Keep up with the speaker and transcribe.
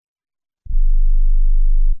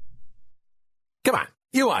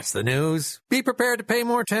You watch the news. Be prepared to pay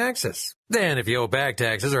more taxes. Then if you owe back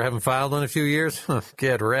taxes or haven't filed in a few years,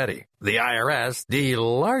 get ready. The IRS, the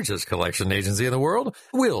largest collection agency in the world,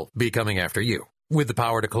 will be coming after you with the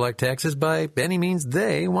power to collect taxes by any means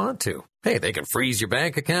they want to. Hey, they can freeze your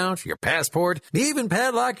bank account, your passport, even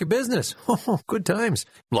padlock your business. Oh, good times.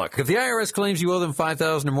 Look, if the IRS claims you owe them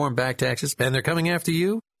 $5,000 or more in back taxes and they're coming after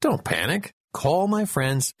you, don't panic. Call my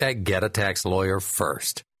friends at Get a Tax Lawyer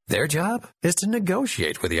first. Their job is to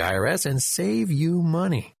negotiate with the IRS and save you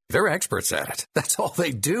money. They're experts at it. That's all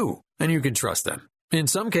they do, and you can trust them. In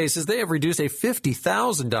some cases, they have reduced a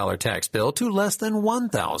 $50,000 tax bill to less than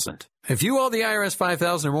 $1,000. If you owe the IRS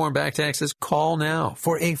 $5,000 or more in back taxes, call now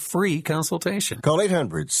for a free consultation. Call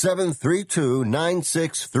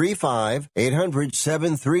 800-732-9635.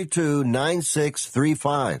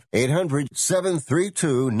 800-732-9635.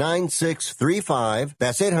 800-732-9635.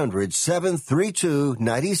 That's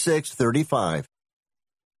 800-732-9635.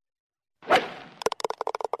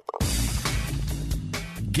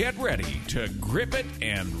 Get ready to grip it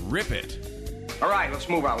and rip it. All right, let's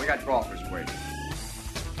move on. We got golfers waiting.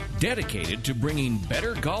 Dedicated to bringing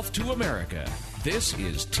better golf to America, this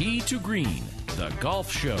is Tee to Green, the golf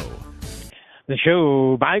show. The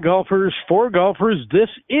show by golfers, for golfers. This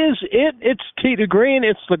is it. It's Tee to Green.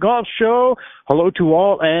 It's the golf show. Hello to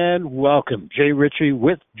all and welcome. Jay Ritchie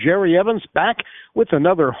with Jerry Evans back with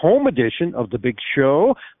another home edition of the big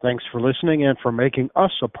show. Thanks for listening and for making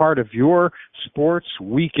us a part of your sports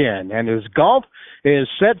weekend. And as golf is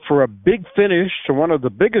set for a big finish to one of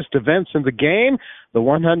the biggest events in the game, the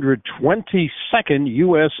 122nd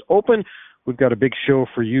U.S. Open, we've got a big show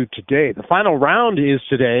for you today. The final round is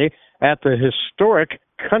today at the historic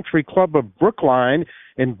Country Club of Brookline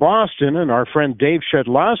in Boston, and our friend Dave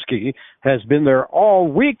Shedlowski has been there all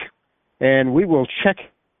week, and we will check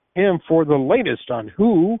him for the latest on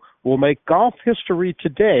who will make golf history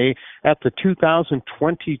today at the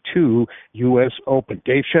 2022 U.S. Open.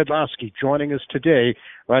 Dave Shedlowski joining us today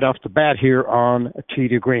right off the bat here on Tee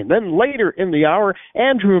to Green. Then later in the hour,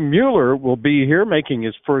 Andrew Mueller will be here making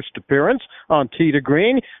his first appearance on Tee to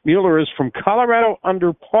Green. Mueller is from Colorado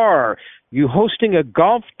Under Par. You hosting a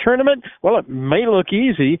golf tournament? Well, it may look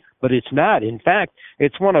easy, but it's not. In fact,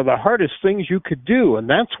 it's one of the hardest things you could do, and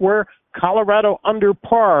that's where Colorado Under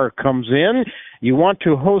Par comes in. You want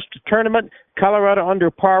to host a tournament, Colorado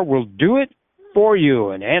Under Par will do it for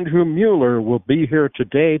you. And Andrew Mueller will be here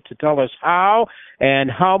today to tell us how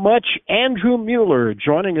and how much. Andrew Mueller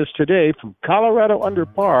joining us today from Colorado Under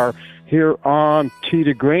Par here on Tee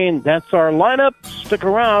to Green. That's our lineup. Stick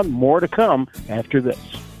around. More to come after this.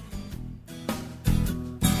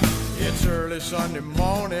 It's early Sunday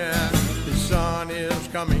morning. The sun is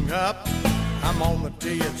coming up. I'm on the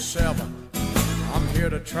tee at 7. I'm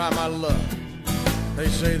here to try my luck. They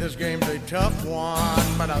say this game's a tough one,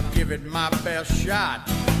 but I'll give it my best shot.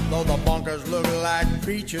 Though the bunkers look like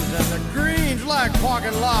beaches and the greens like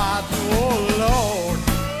parking lots. Oh, Lord,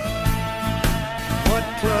 what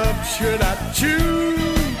club should I choose?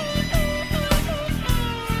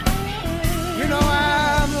 You know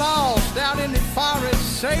I'm lost out in the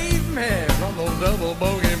forest. Save me from those double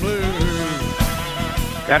bogey blues.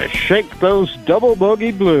 Got to shake those double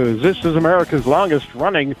bogey blues. This is America's longest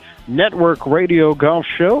running network radio golf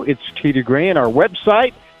show. It's Tee to Green. Our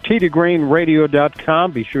website,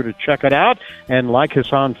 teetogreenradio.com. Be sure to check it out and like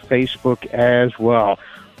us on Facebook as well.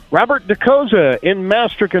 Robert DeCosa in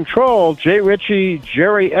master control. Jay Ritchie,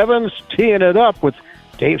 Jerry Evans teeing it up with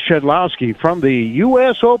Dave Shedlowski from the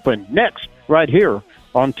U.S. Open next right here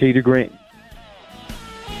on Tee to Green.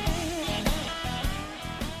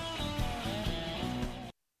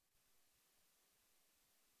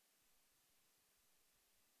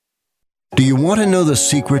 Do you want to know the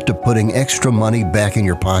secret to putting extra money back in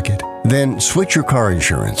your pocket? Then switch your car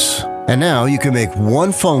insurance. And now you can make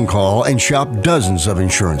one phone call and shop dozens of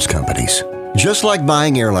insurance companies. Just like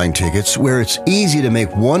buying airline tickets, where it's easy to make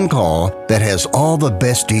one call that has all the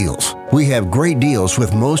best deals. We have great deals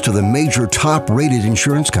with most of the major top-rated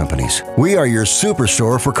insurance companies. We are your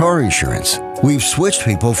superstore for car insurance. We've switched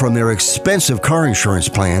people from their expensive car insurance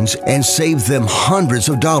plans and saved them hundreds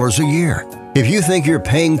of dollars a year. If you think you're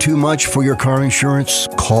paying too much for your car insurance,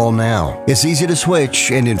 call now. It's easy to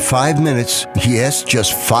switch, and in 5 minutes, yes,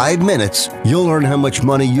 just 5 minutes, you'll learn how much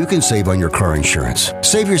money you can save on your car insurance.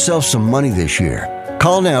 Save yourself some money this year.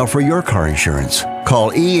 Call now for your car insurance.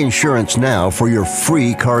 Call E-Insurance now for your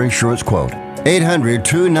free car insurance quote.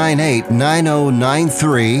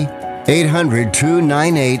 800-298-9093.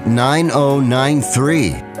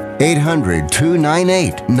 800-298-9093.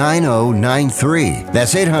 800-298-9093.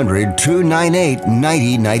 That's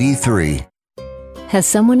 800-298-9093. Has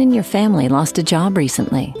someone in your family lost a job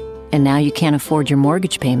recently, and now you can't afford your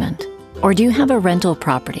mortgage payment? Or do you have a rental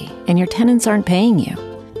property and your tenants aren't paying you?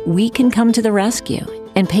 We can come to the rescue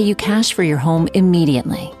and pay you cash for your home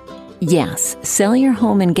immediately. Yes, sell your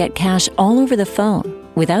home and get cash all over the phone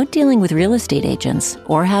without dealing with real estate agents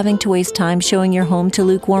or having to waste time showing your home to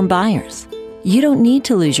lukewarm buyers. You don't need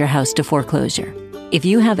to lose your house to foreclosure. If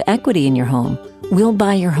you have equity in your home, we'll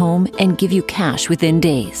buy your home and give you cash within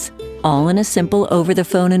days, all in a simple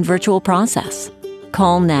over-the-phone and virtual process.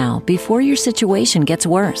 Call now before your situation gets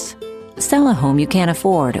worse. Sell a home you can't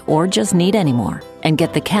afford or just need anymore and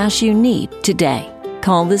get the cash you need today.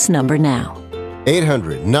 Call this number now.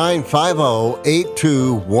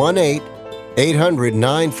 800-950-8218.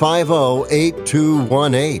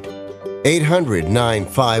 800-950-8218.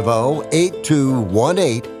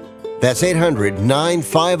 800-950-8218. That's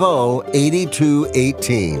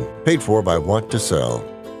 800-950-8218. Paid for by Want to Sell.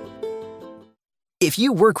 If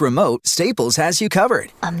you work remote, Staples has you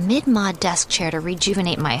covered. A mid-mod desk chair to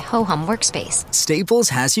rejuvenate my ho-hum workspace. Staples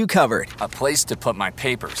has you covered. A place to put my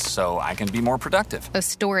papers so I can be more productive. A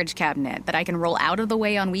storage cabinet that I can roll out of the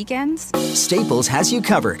way on weekends. Staples has you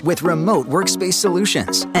covered with remote workspace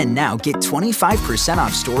solutions. And now get 25%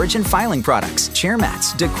 off storage and filing products, chair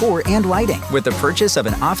mats, decor, and lighting with the purchase of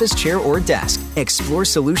an office chair or desk. Explore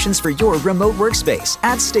solutions for your remote workspace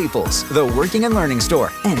at Staples, the working and learning store.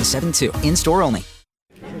 N72, in-store only.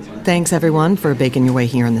 Thanks, everyone, for baking your way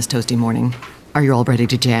here on this toasty morning. Are you all ready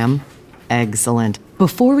to jam? Excellent.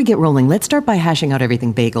 Before we get rolling, let's start by hashing out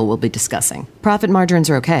everything bagel will be discussing. Profit margins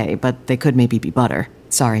are okay, but they could maybe be butter.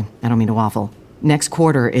 Sorry, I don't mean to waffle. Next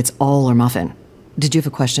quarter, it's all or muffin. Did you have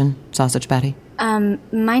a question, Sausage Patty?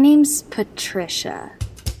 My name's Patricia.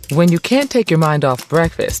 When you can't take your mind off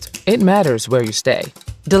breakfast, it matters where you stay.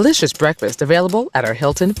 Delicious breakfast available at our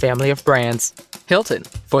Hilton family of brands. Hilton,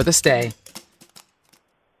 for the stay.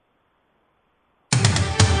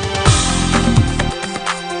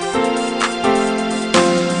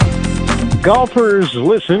 Golfers,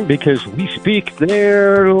 listen, because we speak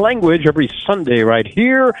their language every Sunday right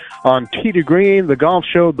here on Tee to Green, the golf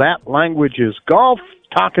show. That language is golf.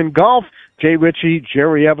 Talking golf. Jay Ritchie,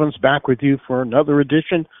 Jerry Evans, back with you for another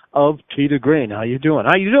edition of Tee to Green. How you doing?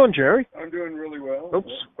 How you doing, Jerry? I'm doing really well.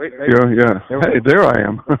 Oops, wait. Yeah. Hey, there I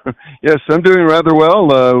am. Yes, I'm doing rather well.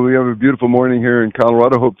 We have a beautiful morning here in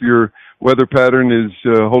Colorado. Hope your weather pattern is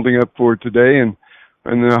holding up for today, and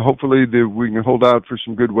hopefully we can hold out for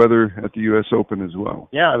some good weather at the U.S. Open as well.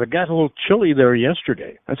 Yeah, it got a little chilly there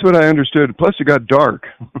yesterday. That's what I understood. Plus, it got dark.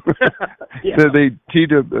 Yeah. They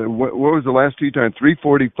teed up, what was the last tee time?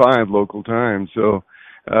 3:45 local time. So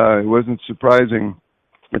it wasn't surprising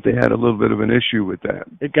that they had a little bit of an issue with that.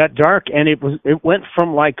 It got dark, and it went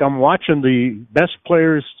from like I'm watching the best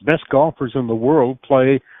players, best golfers in the world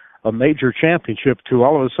play a major championship to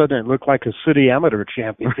all of a sudden it looked like a city amateur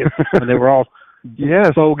championship, and they were all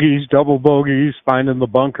bogeys, double bogeys, finding the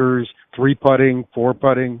bunkers, 3-putting,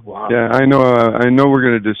 4-putting. Wow. Yeah, I know we're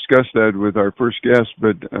going to discuss that with our first guest,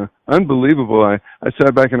 but unbelievable. I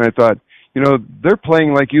sat back and I thought, they're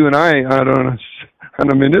playing like you and I out on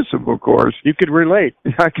a municipal course. You could relate.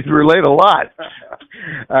 I could relate a lot.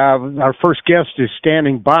 Our first guest is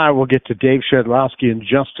standing by. We'll get to Dave Shedlowski in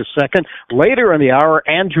just a second. Later in the hour,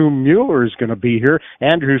 Andrew Mueller is going to be here.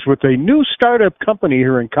 Andrew's with a new startup company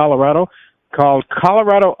here in Colorado called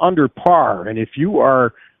Colorado Under Par. And if you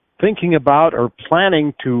are thinking about or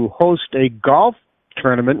planning to host a golf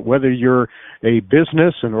tournament, whether you're a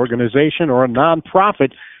business, an organization, or a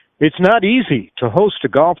nonprofit, it's not easy to host a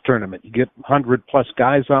golf tournament. You get 100-plus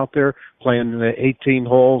guys out there playing the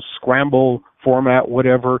 18-hole scramble format,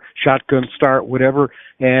 whatever, shotgun start, whatever,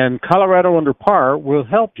 and Colorado Under Par will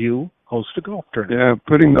help you host a golf tournament. Yeah,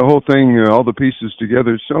 putting the whole thing, all the pieces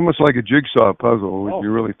together, it's almost like a jigsaw puzzle when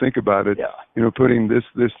you really think about it. Yeah. Putting this,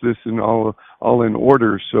 and all in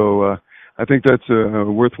order. So I think that's a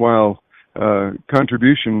worthwhile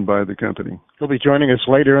contribution by the company. He'll be joining us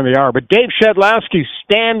later in the hour. But Dave Shedlowski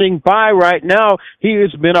standing by right now. He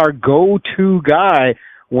has been our go-to guy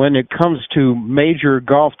when it comes to major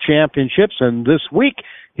golf championships. And this week,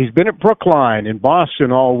 he's been at Brookline in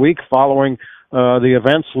Boston all week following the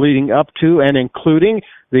events leading up to and including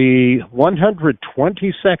the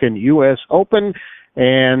 122nd U.S. Open,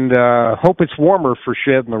 and hope it's warmer for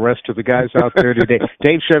Shed and the rest of the guys out there today.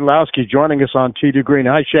 Dave Shedlowski joining us on Tee to Green.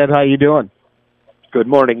 Hi, Shed. How you doing? Good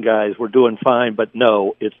morning, guys. We're doing fine, but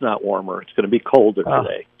no, it's not warmer. It's going to be colder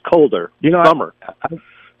today. Colder. Summer.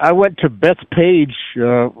 I went to Bethpage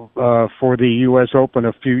for the U.S. Open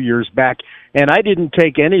a few years back, and I didn't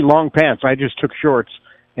take any long pants. I just took shorts.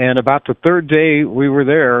 And about the third day we were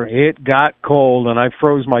there, it got cold, and I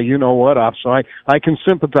froze my you-know-what off. So I can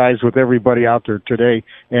sympathize with everybody out there today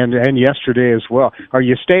and yesterday as well. Are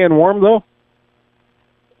you staying warm, though?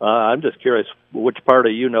 I'm just curious which part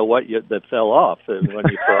of you-know-what that fell off when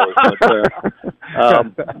you froze.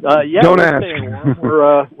 But, yeah, don't we're ask. staying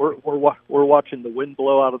warm. We're watching the wind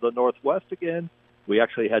blow out of the northwest again. We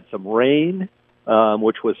actually had some rain,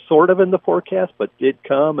 which was sort of in the forecast, but did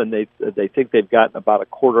come, and they think they've gotten about a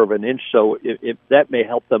quarter of an inch. So if that may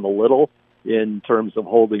help them a little in terms of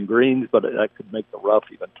holding greens, but that could make the rough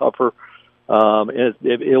even tougher.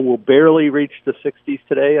 It will barely reach the 60s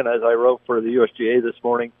today, and as I wrote for the USGA this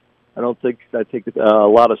morning, I think a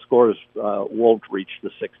lot of scores won't reach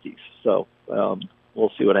the 60s. So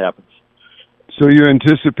we'll see what happens. So you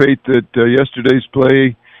anticipate that yesterday's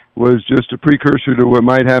play was just a precursor to what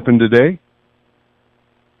might happen today?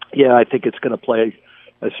 Yeah, I think it's going to play.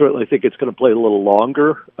 I certainly think it's going to play a little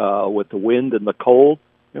longer with the wind and the cold.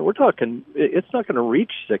 And we're talking, it's not going to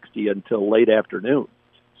reach 60 until late afternoon.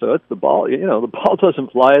 So it's the ball. The ball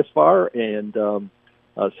doesn't fly as far, and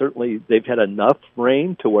certainly they've had enough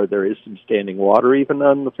rain to where there is some standing water even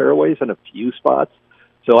on the fairways in a few spots.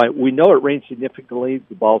 So we know it rained significantly.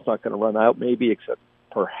 The ball's not going to run out, maybe, except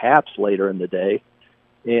perhaps later in the day.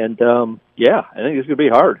 And I think it's going to be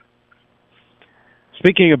hard.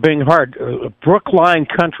 Speaking of being hard, Brookline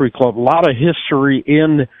Country Club, a lot of history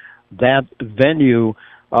in that venue.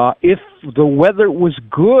 If the weather was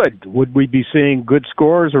good, would we be seeing good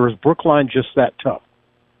scores, or is Brookline just that tough?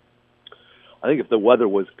 I think if the weather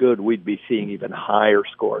was good, we'd be seeing even higher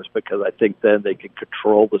scores, because I think then they could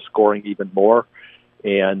control the scoring even more,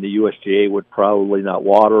 and the USGA would probably not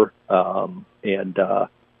water.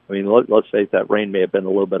 Let's face that rain may have been a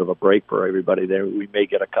little bit of a break for everybody there. We may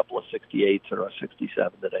get a couple of 68s or a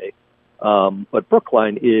 67 today. But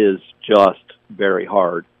Brookline is just very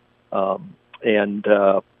hard. The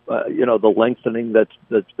lengthening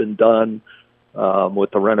that's been done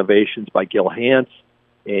with the renovations by Gil Hance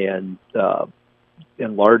and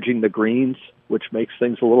enlarging the greens, which makes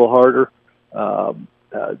things a little harder.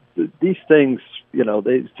 These things,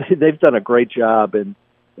 they've done a great job in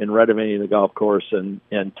renovating the golf course and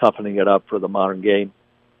toughening it up for the modern game.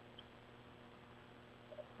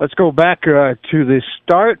 Let's go back to the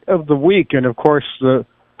start of the week, and of course the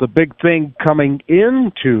big thing coming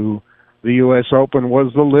into the U.S. Open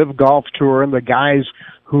was the LIV Golf Tour, and the guys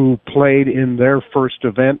who played in their first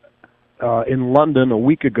event in London a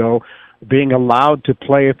week ago being allowed to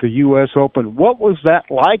play at the U.S. Open. What was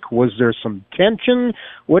that like? Was there some tension?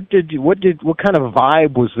 What kind of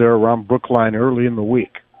vibe was there around Brookline early in the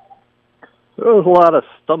week? There was a lot of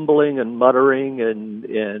stumbling and muttering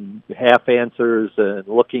and half answers and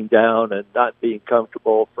looking down and not being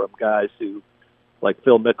comfortable from guys who, like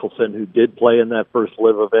Phil Mickelson, who did play in that first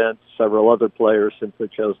LIV event. Several other players simply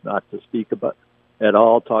chose not to speak about at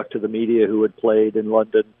all, talk to the media who had played in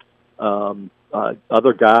London.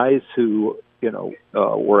 Other guys who,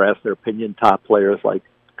 were asked their opinion, top players like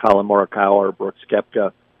Colin Morikawa or Brooks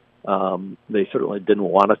Koepka, they certainly didn't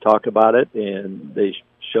want to talk about it, and they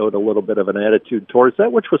showed a little bit of an attitude towards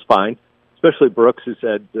that, which was fine, especially Brooks, who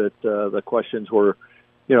said that the questions were,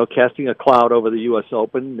 casting a cloud over the U.S.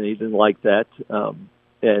 Open, and he didn't like that.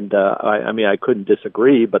 I couldn't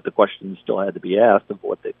disagree, but the questions still had to be asked of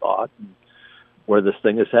what they thought and where this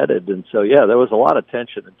thing is headed. And so, there was a lot of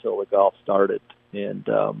tension until the golf started. And,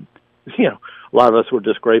 a lot of us were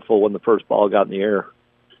just grateful when the first ball got in the air.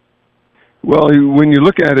 Well, when you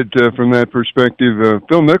look at it from that perspective,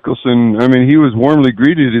 Phil Mickelson, he was warmly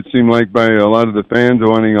greeted, it seemed like, by a lot of the fans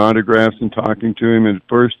wanting autographs and talking to him at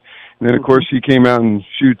first. And then, of course, he came out and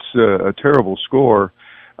shoots a terrible score.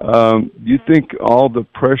 You think all the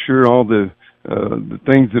pressure, all the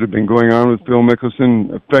things that have been going on with Phil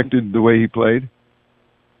Mickelson affected the way he played?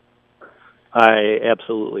 I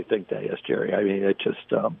absolutely think that, yes, Jerry. It just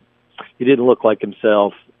he didn't look like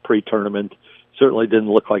himself pre-tournament. Certainly didn't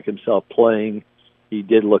look like himself playing. He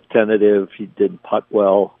did look tentative. He didn't putt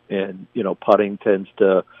well, and putting tends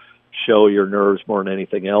to show your nerves more than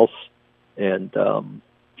anything else. And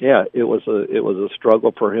it was a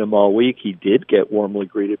struggle for him all week. He did get warmly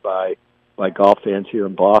greeted by golf fans here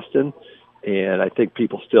in Boston, and I think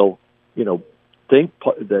people still think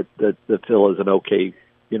that Phil is an okay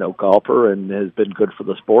golfer and has been good for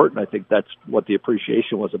the sport, and I think that's what the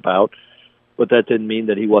appreciation was about. But that didn't mean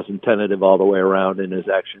that he wasn't tentative all the way around in his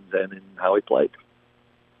actions and in how he played.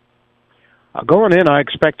 Going in, I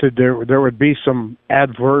expected there would be some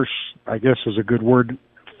adverse, I guess is a good word,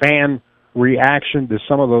 fan reaction to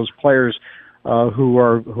some of those players who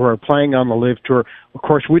are playing on the LIV Tour. Of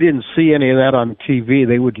course, we didn't see any of that on TV.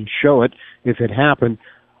 They wouldn't show it if it happened.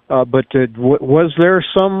 But was there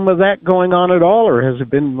some of that going on at all, or has it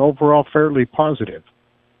been overall fairly positive?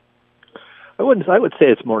 I would say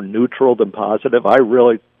it's more neutral than positive. I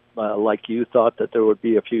really, like you, thought that there would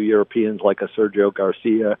be a few Europeans like a Sergio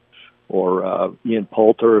Garcia or Ian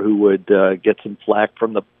Poulter who would get some flack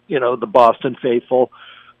from the Boston faithful.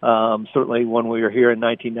 Certainly when we were here in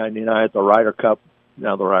 1999 at the Ryder Cup.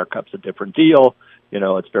 Now the Ryder Cup's a different deal.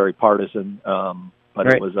 It's very partisan. But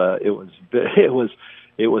right.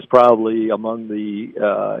 It was probably among the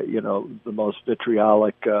the most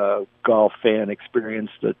vitriolic golf fan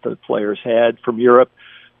experience that the players had from Europe.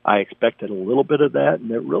 I expected a little bit of that,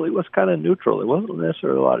 and it really was kind of neutral. There wasn't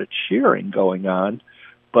necessarily a lot of cheering going on,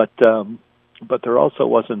 but there also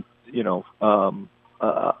wasn't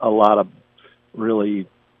a lot of really,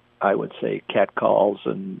 I would say, catcalls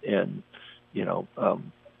and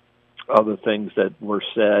other things that were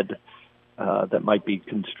said that might be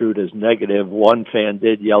construed as negative. One fan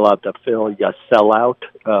did yell out to Phil, "You sell out,"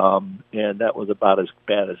 and that was about as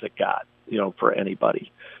bad as it got, for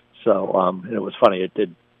anybody. So, and it was funny. It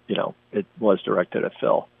did, it was directed at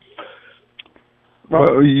Phil.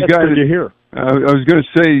 Well, you got to hear. I was going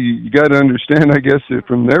to say, you got to understand, I guess,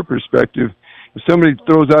 from their perspective, if somebody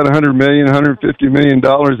throws out $100 million, $150 million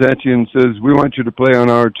at you and says, "We want you to play on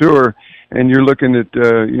our tour," and you're looking at,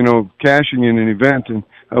 cashing in an event, and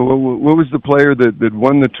what was the player that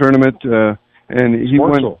won the tournament? And he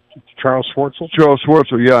won. Charles Schwartzel. Charles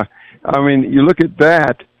Schwartzel, yeah. I mean, you look at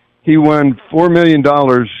that. He won $4 million,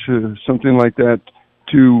 something like that,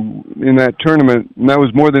 in that tournament, and that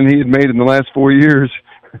was more than he had made in the last 4 years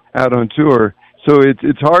out on tour. So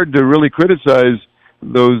it's hard to really criticize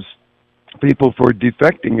those people for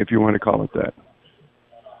defecting, if you want to call it that.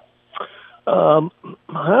 I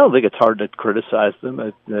don't think it's hard to criticize them.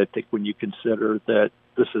 I think when you consider that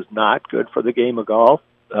this is not good for the game of golf,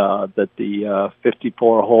 that the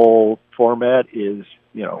 54-hole format is,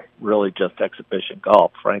 really just exhibition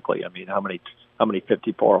golf. Frankly, I mean, how many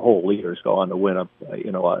 54-hole leaders go on to win a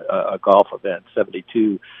golf event?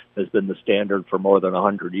 72 has been the standard for more than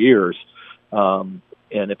 100 years. And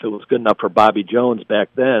if it was good enough for Bobby Jones back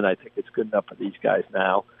then, I think it's good enough for these guys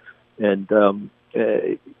now. And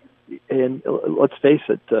let's face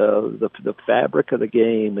it, the fabric of the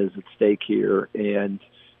game is at stake here. And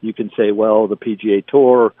you can say, well, the PGA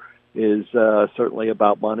Tour is certainly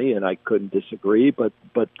about money, and I couldn't disagree. But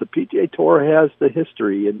the PGA Tour has the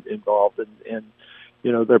history involved, and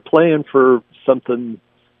they're playing for something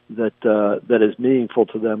that is meaningful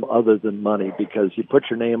to them other than money, because you put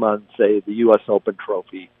your name on, say, the U.S. Open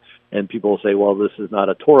trophy, and people will say, well, this is not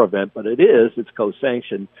a tour event, but it is. It's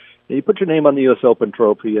co-sanctioned. And you put your name on the U.S. Open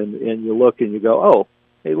trophy, and you look and you go, oh,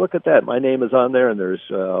 hey, look at that. My name is on there, and there's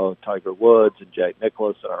Tiger Woods and Jack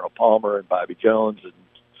Nicklaus and Arnold Palmer and Bobby Jones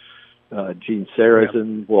and Gene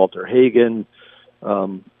Sarazen, Walter Hagen.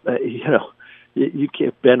 You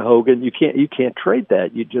can't, Ben Hogan. You can't trade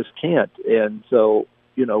that. You just can't. And so,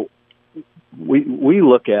 we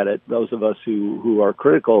look at it. Those of us who are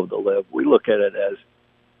critical of the LIV, we look at it as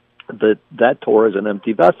that tour is an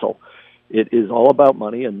empty vessel. It is all about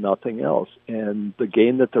money and nothing else. And the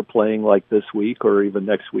game that they're playing, like this week or even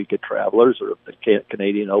next week at Travelers or the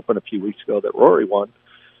Canadian Open a few weeks ago that Rory won,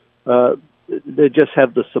 they just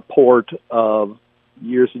have the support of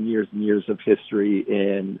years and years and years of history,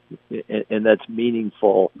 and that's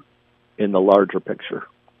meaningful in the larger picture.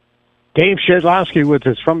 Dave Shedlowski with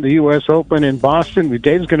us from the U.S. Open in Boston.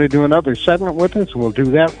 Dave's going to do another segment with us. We'll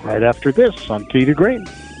do that right after this on Tee to Green.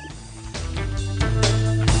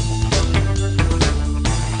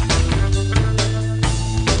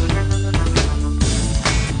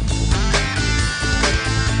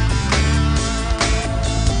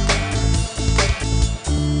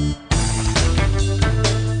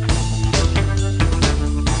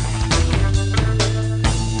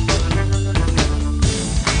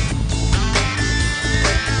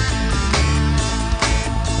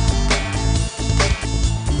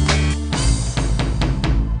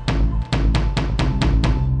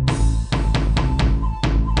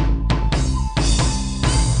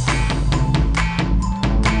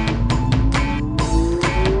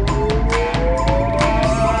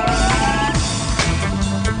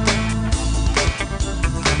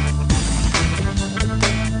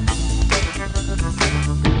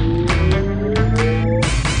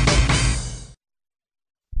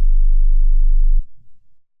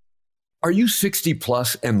 Are you 60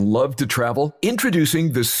 plus and love to travel?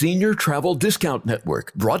 Introducing the Senior Travel Discount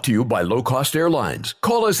Network, brought to you by Low Cost Airlines.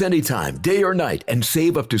 Call us anytime, day or night, and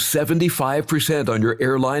save up to 75% on your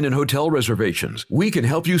airline and hotel reservations. We can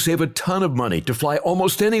help you save a ton of money to fly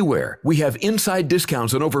almost anywhere. We have inside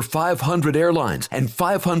discounts on over 500 airlines and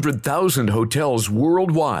 500,000 hotels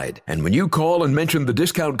worldwide. And when you call and mention the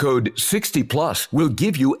discount code 60 plus, we'll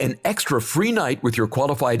give you an extra free night with your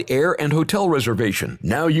qualified air and hotel reservation.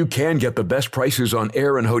 Now you can get the best prices on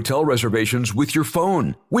air and hotel reservations with your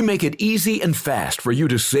phone. We make it easy and fast for you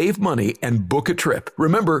to save money and book a trip.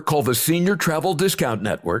 Remember, call the Senior Travel Discount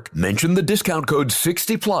Network, mention the discount code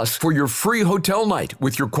 60+ for your free hotel night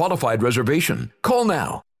with your qualified reservation. Call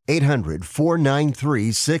now.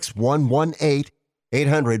 800-493-6118.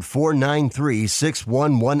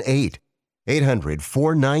 800-493-6118.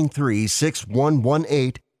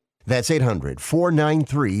 800-493-6118. That's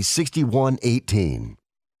 800-493-6118.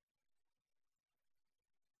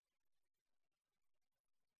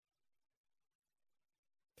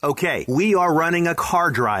 Okay, we are running a car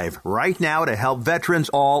drive right now to help veterans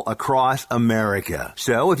all across America.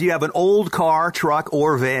 So if you have an old car, truck,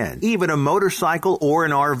 or van, even a motorcycle or an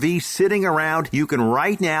RV sitting around, you can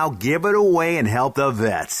right now give it away and help the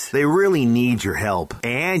vets. They really need your help.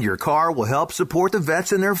 And your car will help support the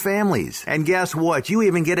vets and their families. And guess what? You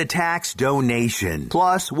even get a tax donation.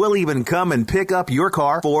 Plus, we'll even come and pick up your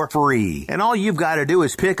car for free. And all you've got to do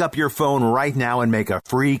is pick up your phone right now and make a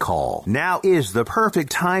free call. Now is the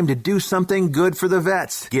perfect time to do something good for the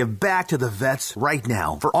vets. Give back to the vets right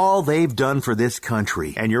now for all they've done for this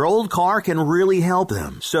country. And your old car can really help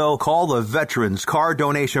them. So call the Veterans Car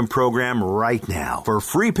Donation Program right now for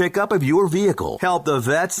free pickup of your vehicle. Help the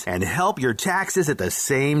vets and help your taxes at the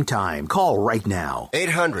same time. Call right now.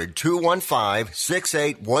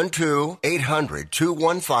 800-215-6812.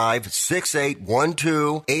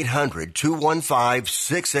 800-215-6812.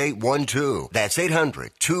 800-215-6812. That's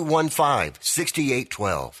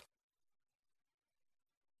 800-215-6812.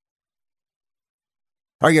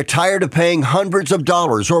 Are you tired of paying hundreds of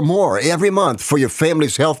dollars or more every month for your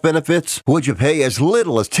family's health benefits? Would you pay as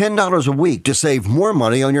little as $10 a week to save more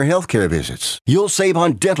money on your health care visits? You'll save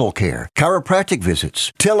on dental care, chiropractic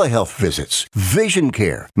visits, telehealth visits, vision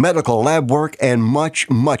care, medical lab work, and much,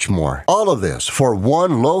 much more. All of this for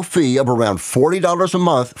one low fee of around $40 a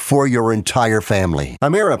month for your entire family.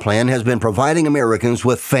 Ameriplan has been providing Americans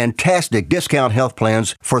with fantastic discount health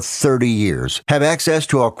plans for 30 years. Have access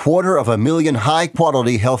to 250,000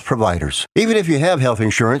 high-quality health providers. Even if you have health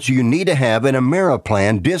insurance, you need to have an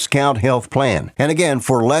Ameriplan discount health plan. And again,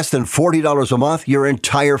 for less than $40 a month, your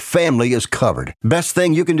entire family is covered. Best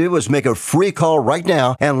thing you can do is make a free call right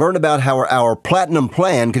now and learn about how our Platinum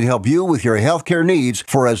Plan can help you with your health care needs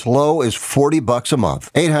for as low as $40 a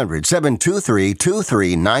month.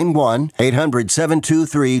 800-723-2391.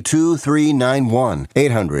 800-723-2391.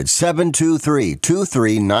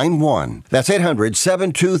 800-723-2391. That's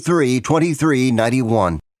 800-723-2391.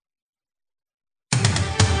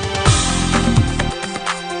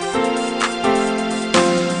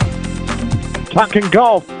 Talking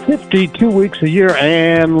golf 52 weeks a year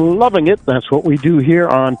and loving it. That's what we do here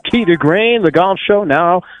on Tee to Green, the golf show,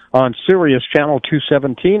 now on Sirius Channel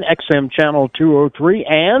 217, XM Channel 203,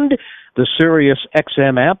 and the Sirius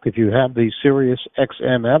XM app. If you have the Sirius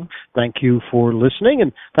XM app, thank you for listening,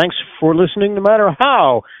 and thanks for listening no matter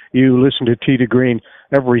how you listen to Tee to Green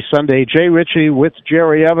every Sunday. Jay Ritchie with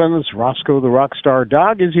Jerry Evans. Roscoe the Rockstar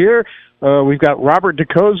Dog is here. We've got Robert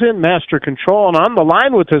DeCosa in Master Control, and on the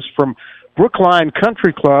line with us from Brookline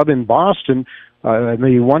Country Club in Boston, the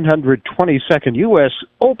 122nd U.S.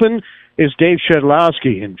 Open, is Dave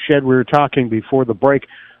Shedlowski. And Shed, we were talking before the break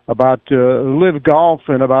about live golf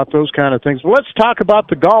and about those kind of things. But let's talk about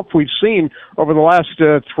the golf we've seen over the last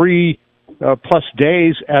 3+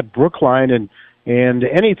 days at Brookline. And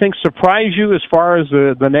anything surprise you as far as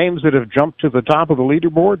the names that have jumped to the top of the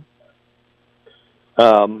leaderboard?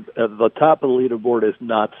 The top of the leaderboard is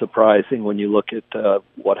not surprising when you look at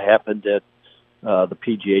what happened at the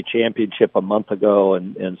PGA Championship a month ago,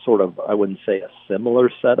 and sort of, I wouldn't say a similar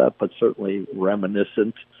setup, but certainly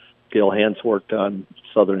reminiscent. Gil Hanse worked on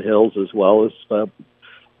Southern Hills as well as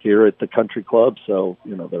here at the Country Club, so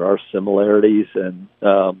there are similarities. And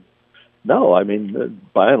no, I mean,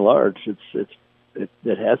 by and large, it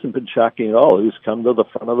hasn't been shocking at all who's come to the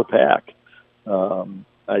front of the pack.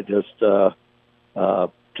 I just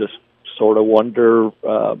sort of wonder,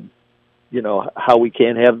 how we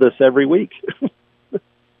can't have this every week.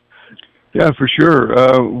 Yeah, for sure.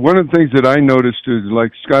 One of the things that I noticed is,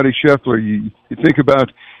 like Scotty Scheffler, you think about,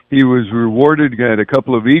 he was rewarded, got a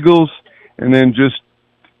couple of eagles, and then just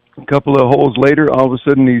a couple of holes later, all of a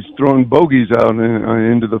sudden he's throwing bogeys out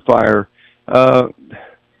into the fire.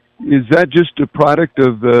 Is that just a product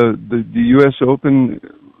of the U.S. Open?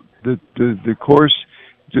 The course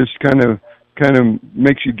just kind of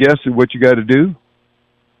makes you guess at what you got to do?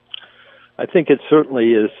 I think it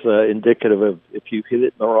certainly is indicative of if you hit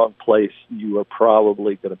it in the wrong place, you are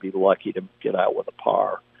probably going to be lucky to get out with a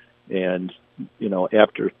par. And,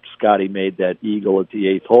 after Scotty made that eagle at the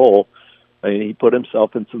 8th hole, he put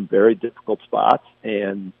himself in some very difficult spots.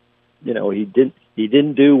 And, he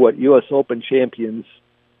didn't do what U.S. Open champions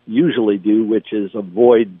usually do, which is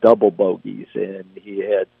avoid double bogeys. And he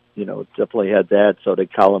had, definitely had that. So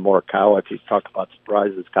did Colin Morikawa. If you talk about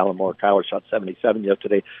surprises, Colin Morikawa shot 77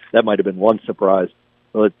 yesterday. That might have been one surprise.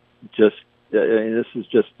 But this is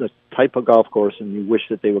just the type of golf course, and you wish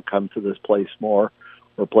that they would come to this place more,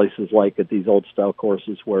 or places like at these old style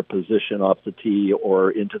courses where position off the tee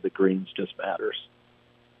or into the greens just matters.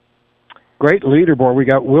 Great leaderboard. We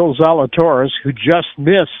got Will Zalatoris, who just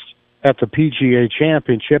missed at the PGA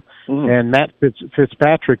Championship, and Matt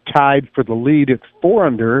Fitzpatrick tied for the lead at 4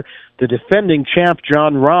 under. The defending champ,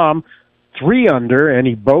 John Rahm, 3 under, and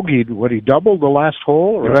he bogeyed, he doubled the last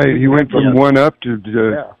hole? Right, he went from 1 up to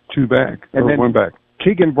 2 back, and or 1 back.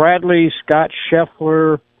 Keegan Bradley, Scott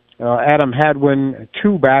Scheffler, Adam Hadwin,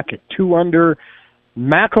 2 back at 2 under.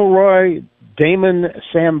 McIlroy, Damon,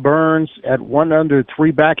 Sam Burns at 1 under, 3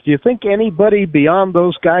 back. Do you think anybody beyond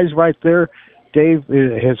those guys right there, Dave,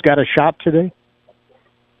 has got a shot today?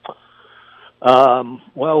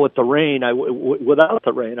 Well, with the rain, without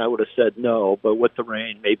the rain, I would have said no. But with the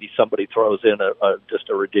rain, maybe somebody throws in just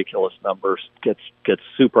a ridiculous number, gets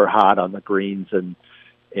super hot on the greens and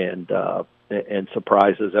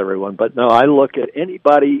surprises everyone. But no, I look at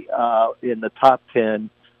anybody in the top 10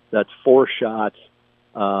 that's 4 shots.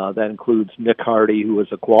 That includes Nick Hardy, who was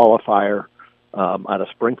a qualifier out of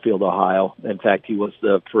Springfield, Ohio. In fact, he was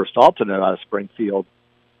the first alternate out of Springfield,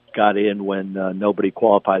 got in when nobody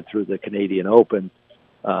qualified through the Canadian Open.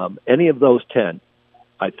 Any of those 10,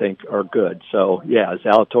 I think, are good. So, yeah,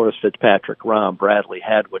 Zalatoris, Fitzpatrick, Rahm, Bradley,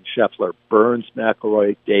 Hadwin, Scheffler, Burns,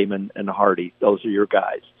 McIlroy, Damon, and Hardy. Those are your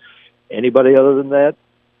guys. Anybody other than that,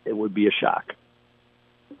 it would be a shock.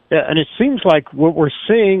 Yeah, and it seems like what we're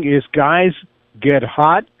seeing is guys get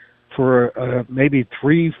hot for maybe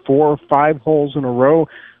 3, 4, 5 holes in a row,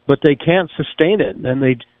 but they can't sustain it. And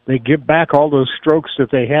they give back all those strokes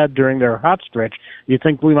that they had during their hot stretch. You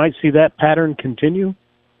think we might see that pattern continue?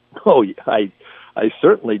 Oh, I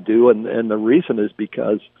certainly do, and the reason is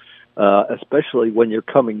because, especially when you're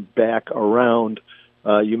coming back around,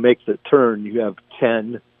 you make the turn, you have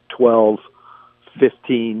 10, 12,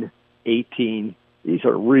 15, 18. These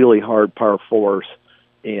are really hard par 4s,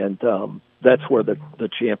 and that's where the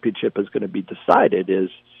championship is going to be decided.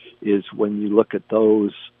 Is when you look at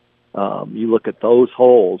those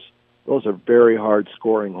holes. Those are very hard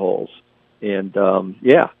scoring holes, and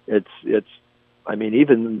it's. I mean,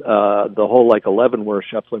 even the hole like 11 where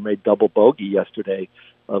Scheffler made double bogey yesterday,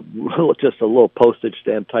 just a little postage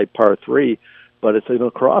stamp type par 3, but it's in a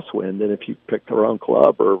crosswind, and if you pick the wrong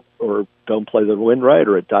club or don't play the wind right,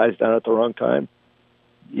 or it dies down at the wrong time,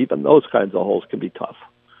 even those kinds of holes can be tough.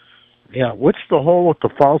 Yeah, what's the hole with the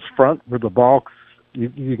false front where the ball, you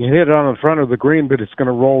can hit it on the front of the green, but it's going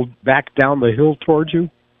to roll back down the hill towards you?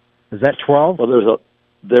 Is that 12? Well, there's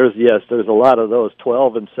a lot of those.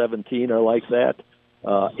 12 and 17 are like that.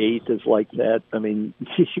 8 is like that. I mean,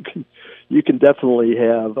 you can definitely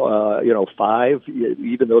have 5,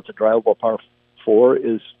 even though it's a drivable par 4,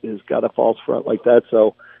 is got a false front like that.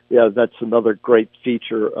 So yeah, that's another great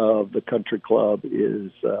feature of the country club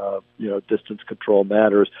is distance control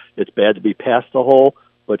matters. It's bad to be past the hole,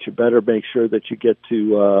 but you better make sure that you get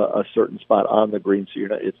to a certain spot on the green so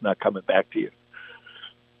it's not coming back to you.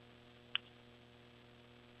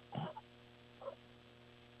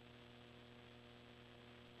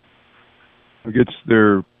 It gets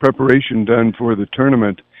their preparation done for the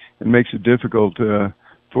tournament and makes it difficult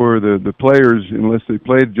for the players unless they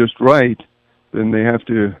played just right. Then they have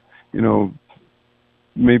to,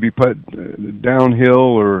 maybe putt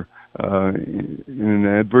downhill or in an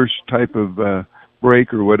adverse type of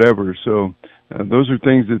break or whatever. So those are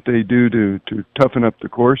things that they do to toughen up the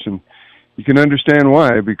course, and you can understand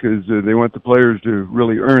why, because they want the players to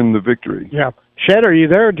really earn the victory. Yeah. Shed, are you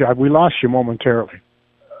there? We lost you momentarily.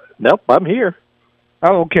 Nope, I'm here.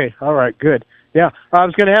 Oh, okay. All right, good. Yeah, I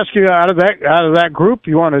was going to ask you out of that group,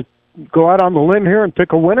 you want to go out on the limb here and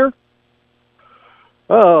pick a winner?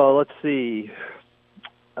 Oh, let's see.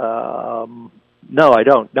 No, I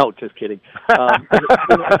don't. No, just kidding.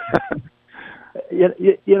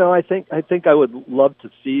 I think I would love to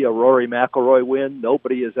see a Rory McIlroy win.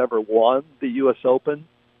 Nobody has ever won the U.S. Open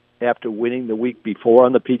after winning the week before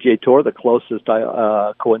on the PGA Tour. The closest,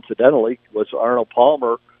 coincidentally, was Arnold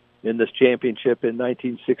Palmer in this championship in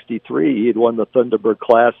 1963. He had won the Thunderbird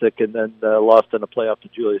Classic and then lost in a playoff to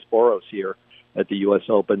Julius Boros here at the U.S.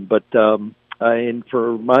 Open. But and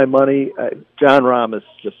for my money, Jon Rahm is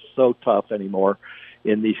just so tough anymore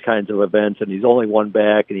in these kinds of events, and he's only one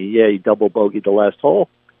back, and he double bogeyed the last hole.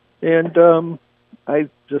 And I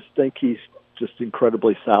just think he's just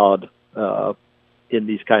incredibly solid in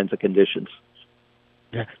these kinds of conditions.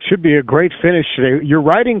 Yeah, should be a great finish today. You're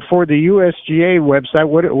writing for the USGA website.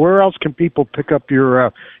 Where else can people pick up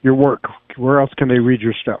your work? Where else can they read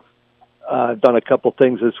your stuff? I've done a couple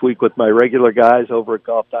things this week with my regular guys over at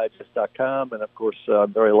golfdigest.com, and of course,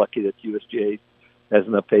 I'm very lucky that USGA has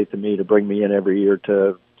enough faith in me to bring me in every year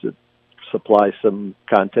to supply some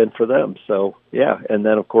content for them. So, yeah, and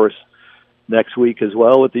then, of course, next week as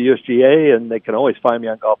well with the USGA, and they can always find me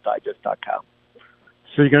on golfdigest.com.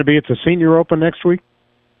 So you're going to be at the Senior Open next week?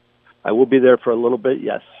 I will be there for a little bit,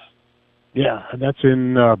 yes. Yeah, that's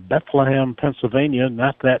in Bethlehem, Pennsylvania,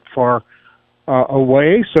 not that far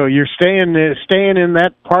away. So you're staying in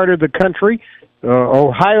that part of the country.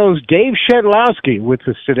 Ohio's Dave Shedlowski with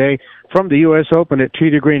us today from the U.S. Open at Tee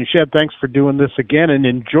to Green. Shed, thanks for doing this again, and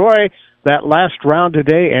enjoy that last round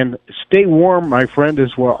today, and stay warm, my friend,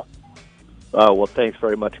 as well. Well, thanks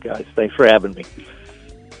very much, guys. Thanks for having me.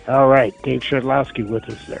 All right, Dave Shedlowski with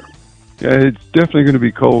us there. Yeah, it's definitely going to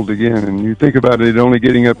be cold again, and you think about it only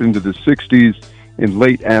getting up into the 60s in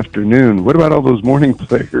late afternoon. What about all those morning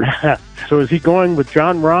players? So is he going with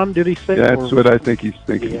Jon Rahm, did he say? That's what I think he's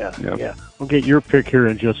thinking. Yeah. We'll get your pick here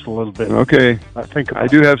in just a little bit. Okay. I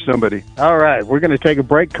do have somebody. All right, we're going to take a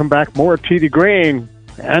break, come back, more Tee to Green.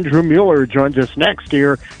 Andrew Mueller joins us next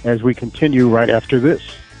year as we continue right after this.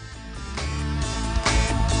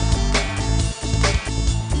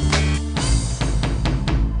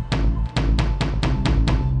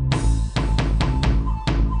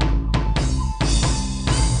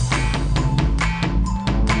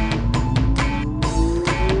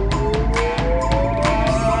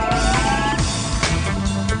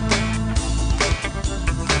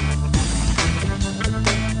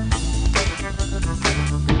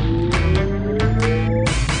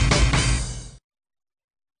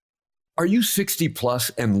 Are you 60 plus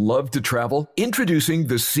and love to travel? Introducing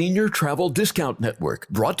the Senior Travel Discount Network,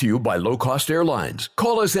 brought to you by Low Cost Airlines.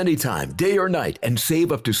 Call us anytime, day or night, and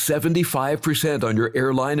save up to 75% on your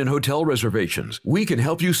airline and hotel reservations. We can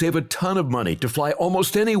help you save a ton of money to fly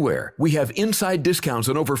almost anywhere. We have inside discounts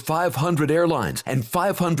on over 500 airlines and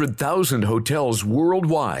 500,000 hotels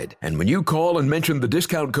worldwide. And when you call and mention the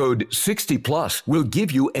discount code 60 plus, we'll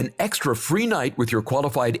give you an extra free night with your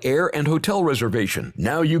qualified air and hotel reservation.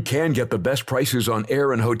 Now you can get the best prices on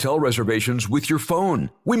air and hotel reservations with your phone.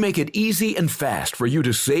 We make it easy and fast for you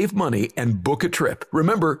to save money and book a trip.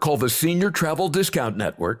 Remember, call the Senior Travel Discount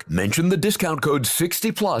Network, mention the discount code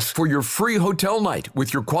 60 plus for your free hotel night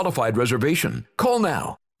with your qualified reservation. Call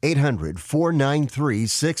now.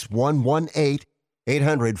 800-493-6118.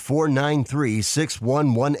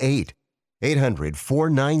 800-493-6118.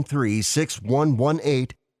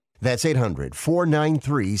 800-493-6118. That's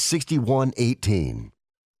 800-493-6118.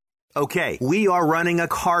 Okay, we are running a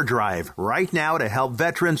car drive right now to help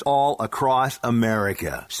veterans all across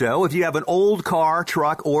America. So if you have an old car,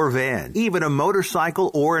 truck, or van, even a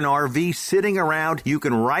motorcycle or an RV sitting around, you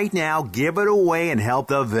can right now give it away and help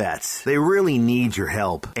the vets. They really need your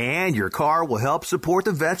help. And your car will help support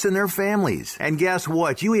the vets and their families. And guess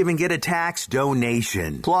what? You even get a tax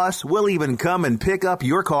donation. Plus, we'll even come and pick up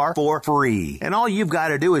your car for free. And all you've got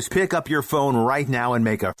to do is pick up your phone right now and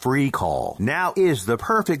make a free call. Now is the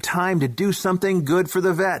perfect time to do something good for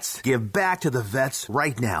the vets. Give back to the vets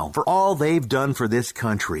right now for all they've done for this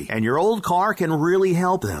country. And your old car can really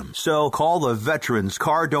help them. So call the Veterans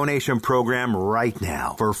Car Donation Program right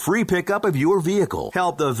now for free pickup of your vehicle.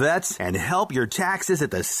 Help the vets and help your taxes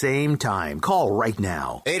at the same time. Call right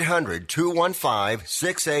now.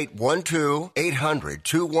 800-215-6812.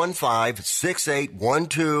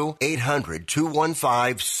 800-215-6812.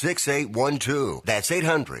 800-215-6812. That's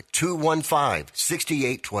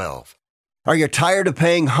 800-215-6812. Are you tired of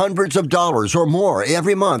paying hundreds of dollars or more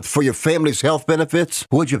every month for your family's health benefits?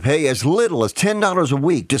 Would you pay as little as $10 a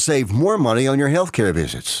week to save more money on your health care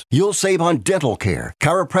visits? You'll save on dental care,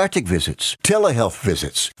 chiropractic visits, telehealth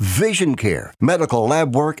visits, vision care, medical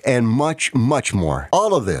lab work, and much, much more.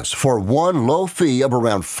 All of this for one low fee of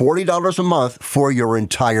around $40 a month for your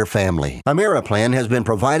entire family. Ameriplan has been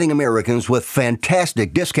providing Americans with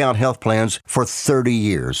fantastic discount health plans for 30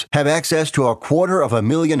 years. Have access to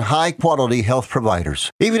 250,000 high-quality health providers.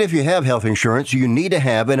 Even if you have health insurance, you need to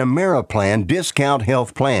have an Ameriplan discount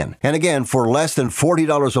health plan. And again, for less than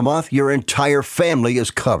 $40 a month, your entire family is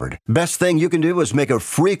covered. Best thing you can do is make a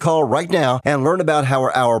free call right now and learn about how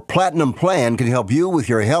our Platinum Plan can help you with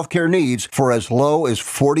your health care needs for as low as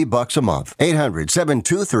 $40 a month.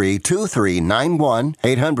 800-723-2391.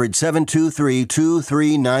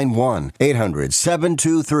 800-723-2391.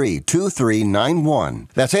 800-723-2391.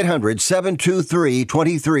 That's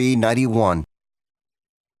 800-723-2391.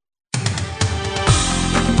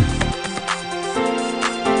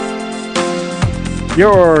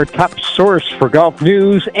 Your top source for golf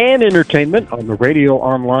news and entertainment on the radio,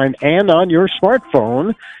 online, and on your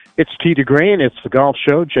smartphone. It's Tee to Green. It's the Golf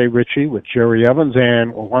Show. Jay Ritchie with Jerry Evans,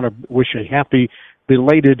 and we want to wish a happy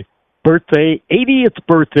belated birthday, 80th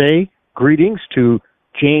birthday. Greetings to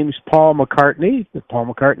James Paul McCartney. Paul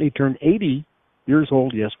McCartney turned 80 years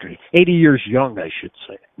old yesterday. 80 years young, I should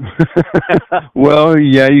say. Well,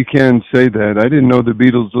 yeah, you can say that. I didn't know the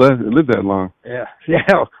Beatles lived that long. Yeah.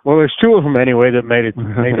 Well, there's two of them anyway that made it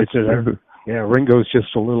to there. Yeah, Ringo's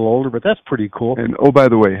just a little older, but that's pretty cool. And oh, by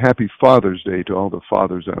the way, happy Father's Day to all the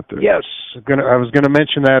fathers out there. Yes, I was going to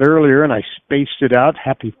mention that earlier, and I spaced it out.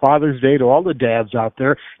 Happy Father's Day to all the dads out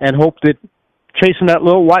there, and hope that chasing that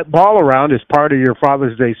little white ball around is part of your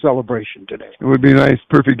Father's Day celebration today. It would be a nice,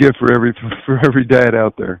 perfect gift for every dad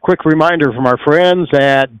out there. Quick reminder from our friends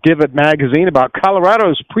at Divot Magazine about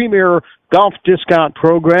Colorado's premier golf discount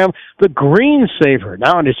program, the Green Saver.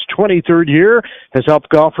 Now in its 23rd year, has helped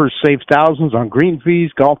golfers save thousands on green fees,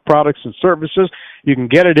 golf products, and services. You can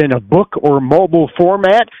get it in a book or mobile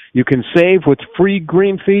format. You can save with free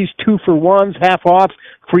green fees, 2-for-1s, half off,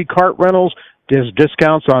 free cart rentals. There's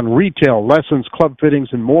discounts on retail, lessons, club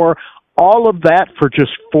fittings, and more. All of that for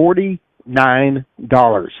just $49.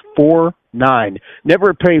 $49.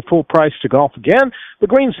 Never pay full price to golf again. The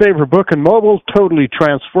Green Saver book and mobile, totally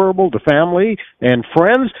transferable to family and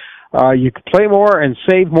friends. You can play more and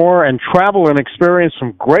save more and travel and experience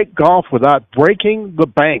some great golf without breaking the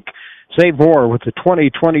bank. Save more with the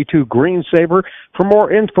 2022 Green Saver. For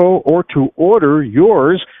more info or to order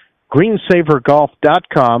yours,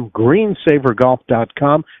 greensavergolf.com,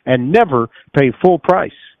 greensavergolf.com, and never pay full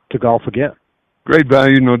price to golf again. Great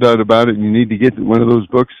value, no doubt about it. You need to get one of those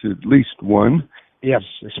books, at least one. Yes,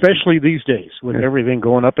 especially these days with everything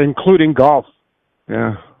going up, including golf.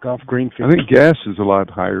 Yeah. Golf green fees. I think gas is a lot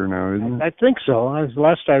higher now, isn't it? I think so.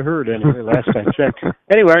 Last I heard, anyway, last I checked.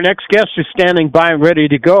 Anyway, our next guest is standing by and ready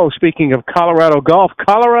to go. Speaking of Colorado golf,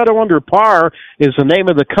 Colorado Under Par is the name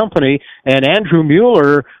of the company, and Andrew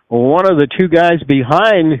Mueller, one of the two guys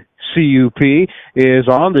behind CUP, is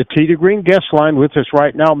on the Tee to Green guest line with us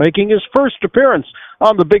right now, making his first appearance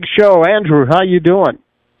on the big show. Andrew, how you doing?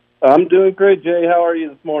 I'm doing great, Jay. How are you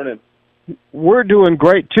this morning? We're doing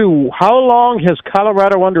great, too. How long has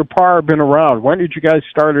Colorado Under Par been around? When did you guys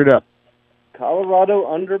start it up? Colorado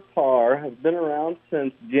Under Par has been around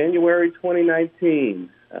since January 2019.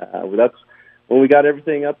 That's when we got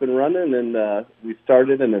everything up and running, and we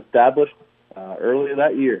started and established earlier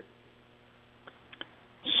that year.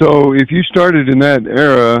 So if you started in that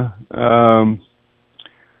era,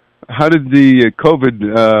 how did the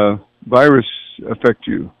COVID virus affect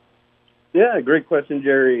you? Yeah, great question,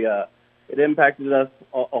 Jerry. It impacted us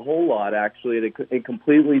a whole lot, actually. It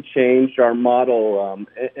completely changed our model.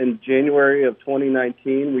 In January of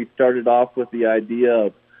 2019, we started off with the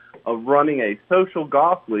idea of running a social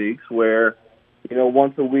golf leagues where,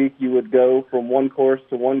 once a week you would go from one course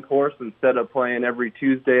to one course instead of playing every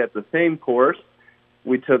Tuesday at the same course.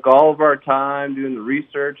 We took all of our time doing the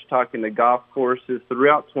research, talking to golf courses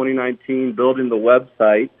throughout 2019, building the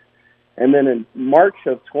website. And then in March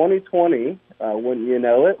of 2020, when you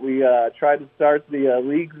know it, we tried to start the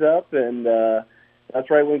leagues up, and that's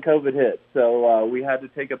right when COVID hit. So we had to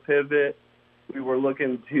take a pivot. We were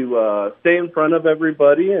looking to stay in front of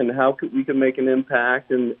everybody and how we could make an impact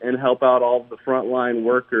and help out all of the frontline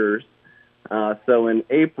workers. So in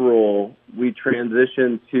April, we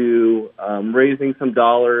transitioned to raising some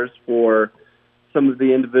dollars for some of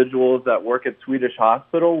the individuals that work at Swedish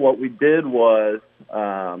Hospital. What we did was,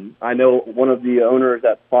 I know one of the owners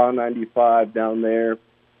at Spa 95 down there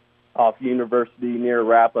off University near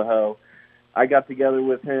Arapahoe, I got together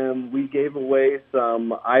with him. We gave away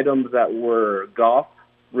some items that were golf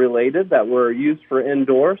related that were used for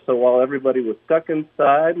indoor. So while everybody was stuck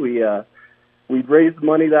inside, we raised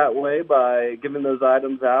money that way by giving those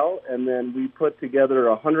items out, and then we put together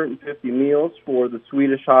 150 meals for the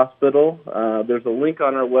Swedish hospital. There's a link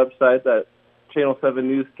on our website that Channel 7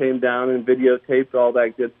 News came down and videotaped all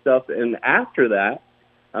that good stuff. And after that,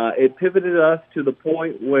 it pivoted us to the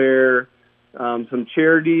point where some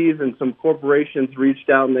charities and some corporations reached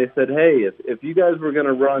out and they said, hey, if you guys were going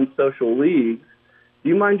to run social leagues, do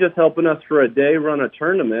you mind just helping us for a day run a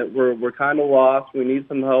tournament? We're kind of lost. We need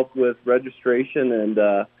some help with registration,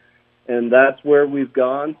 and that's where we've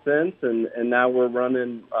gone since, and now we're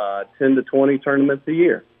running 10 to 20 tournaments a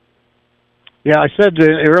year. Yeah, I said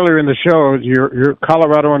earlier in the show, your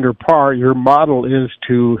Colorado Under Par, your model is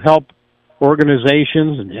to help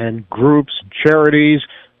organizations and groups, charities,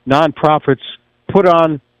 nonprofits put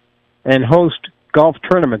on and host golf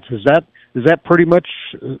tournaments. Is that pretty much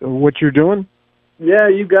what you're doing? Yeah,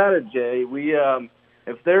 you got it, Jay. We,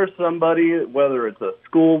 if there's somebody, whether it's a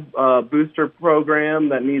school booster program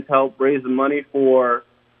that needs help raising money for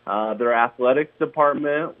their athletics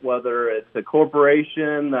department, whether it's a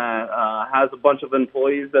corporation that has a bunch of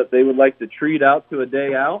employees that they would like to treat out to a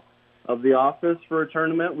day out of the office for a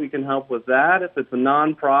tournament, we can help with that. If it's a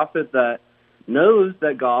nonprofit that knows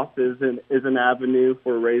that golf is an avenue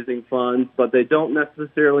for raising funds, but they don't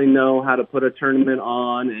necessarily know how to put a tournament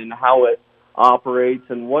on and how it operates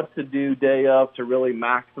and what to do day of to really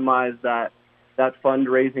maximize that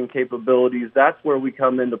fundraising capabilities, that's where we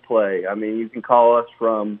come into play. I mean, you can call us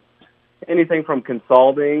from anything from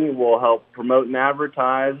consulting, we'll help promote and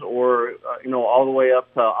advertise, or all the way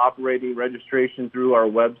up to operating registration through our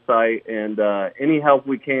website, and any help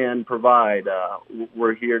we can provide,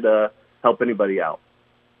 we're here to help anybody out.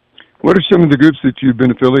 What are some of the groups that you've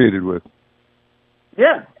been affiliated with?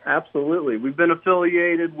 Yeah, absolutely. We've been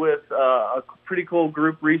affiliated with a pretty cool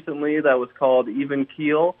group recently that was called Even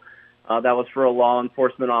Keel. That was for a law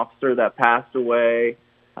enforcement officer that passed away.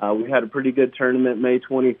 We had a pretty good tournament May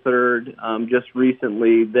 23rd just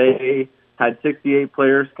recently. They had 68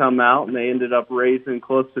 players come out, and they ended up raising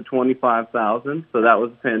close to $25,000, so that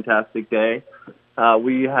was a fantastic day.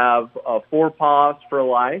 We have Four Paws for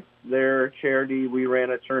Life. Their charity, we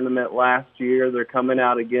ran a tournament last year. They're coming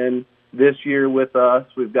out again this year with us.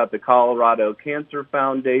 We've got the Colorado Cancer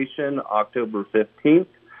Foundation, October 15th.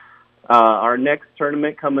 Our next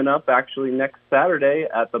tournament coming up actually next Saturday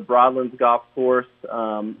at the Broadlands Golf Course,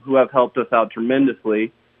 who have helped us out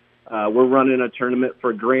tremendously. We're running a tournament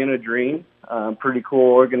for Grant a Dream, pretty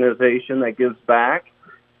cool organization that gives back.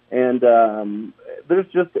 And there's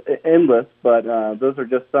just endless, but those are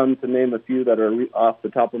just some to name a few that are off the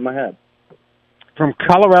top of my head. From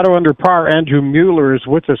Colorado Under Par, Andrew Mueller is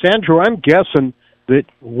with us. Andrew, I'm guessing that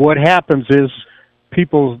what happens is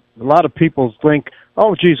a lot of people think,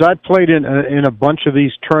 oh, geez, I played in a bunch of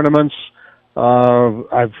these tournaments.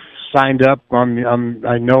 I've signed up.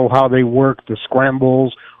 I know how they work, the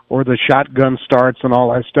scrambles or the shotgun starts and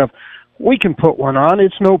all that stuff. We can put one on.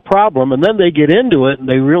 It's no problem. And then they get into it and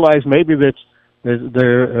they realize maybe that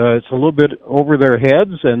it's a little bit over their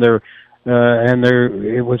heads, and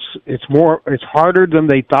it's harder than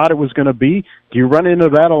they thought it was going to be. Do you run into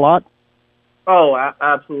that a lot? Oh,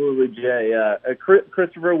 absolutely, Jay.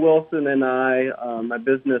 Christopher Wilson and I, my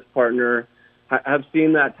business partner, have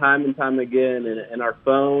seen that time and time again. And our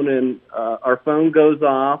phone goes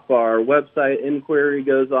off. Our website inquiry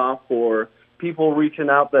goes off for people reaching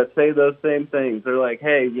out that say those same things. They're like,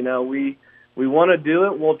 hey, we want to do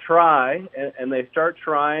it. We'll try. And they start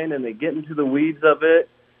trying, and they get into the weeds of it.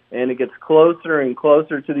 And it gets closer and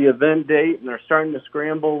closer to the event date, and they're starting to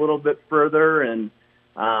scramble a little bit further, and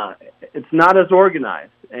it's not as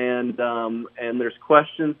organized. And there's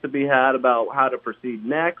questions to be had about how to proceed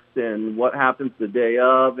next and what happens the day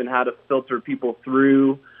of and how to filter people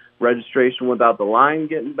through registration without the line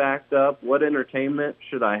getting backed up. What entertainment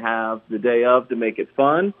should I have the day of to make it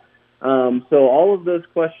fun? So all of those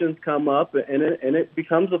questions come up, and it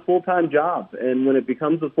becomes a full-time job. And when it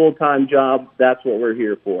becomes a full-time job, that's what we're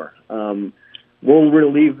here for. We'll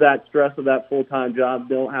relieve that stress of that full-time job.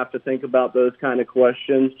 Don't have to think about those kind of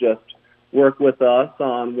questions. Just work with us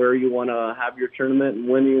on where you want to have your tournament and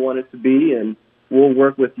when you want it to be, and we'll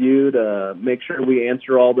work with you to make sure we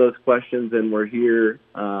answer all those questions, and we're here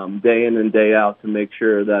day in and day out to make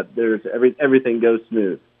sure that everything goes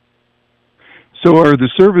smooth. So are the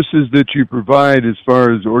services that you provide as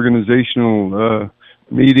far as organizational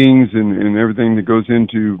meetings and everything that goes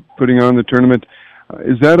into putting on the tournament,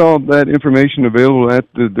 Is that all that information available at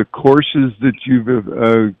the courses that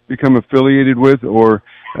you've become affiliated with, or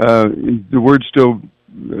is the word still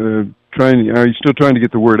are you still trying to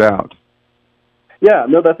get the word out? Yeah,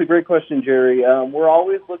 no, that's a great question, Jerry. We're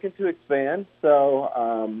always looking to expand, so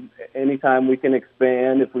anytime we can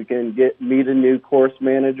expand, if we can meet a new course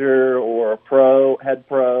manager or a head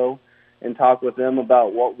pro, and talk with them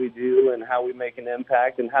about what we do and how we make an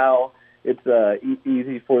impact and how it's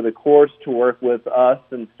easy for the course to work with us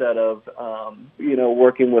instead of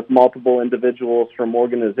working with multiple individuals from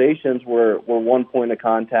organizations. We're one point of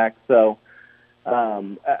contact, so.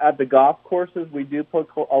 At the golf courses, we do put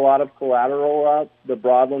a lot of collateral up. The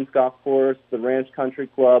Broadlands Golf Course, the Ranch Country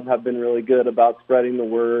Club have been really good about spreading the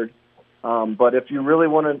word. But if you really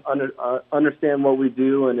want to understand what we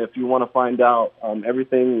do and if you want to find out,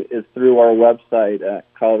 everything is through our website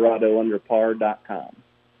at coloradounderpar.com.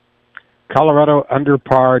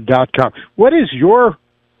 coloradounderpar.com. What is your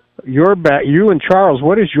you and Charles,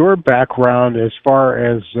 what is your background as far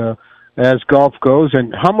as golf goes,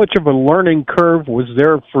 and how much of a learning curve was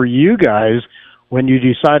there for you guys when you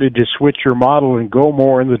decided to switch your model and go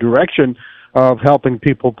more in the direction of helping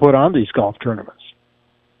people put on these golf tournaments?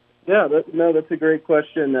 Yeah, that's a great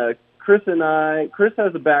question. Chris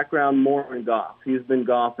has a background more in golf. He's been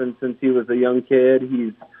golfing since he was a young kid.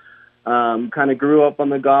 He's kind of grew up on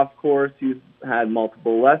the golf course. He's had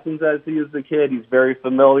multiple lessons as he was a kid. He's very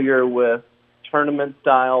familiar with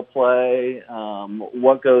tournament-style play,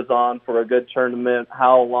 what goes on for a good tournament,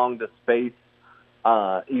 how long to space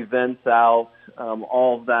events out,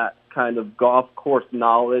 all of that kind of golf course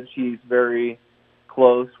knowledge. He's very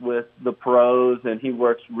close with the pros, and he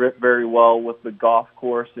works very well with the golf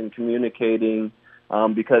course in communicating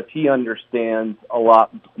because he understands a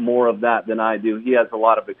lot more of that than I do. He has a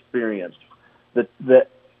lot of experience. The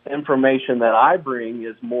information that I bring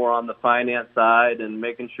is more on the finance side and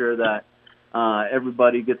making sure that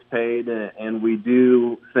everybody gets paid, and we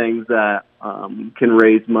do things that can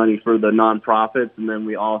raise money for the nonprofits, and then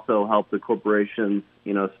we also help the corporations,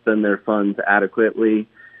 spend their funds adequately.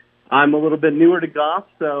 I'm a little bit newer to golf,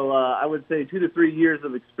 so I would say 2 to 3 years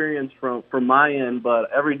of experience from my end,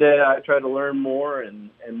 but every day I try to learn more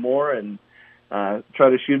and more and try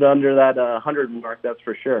to shoot under that 100 mark, that's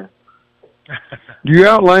for sure. Do you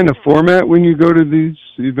outline a format when you go to these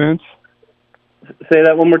events? Say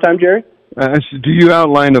that one more time, Jerry? Do you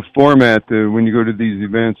outline a format when you go to these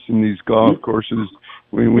events and these golf courses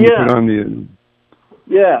when you put on the...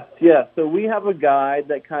 Yeah. So we have a guide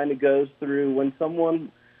that kind of goes through when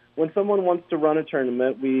someone wants to run a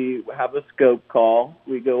tournament, we have a scope call.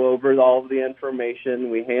 We go over all of the information.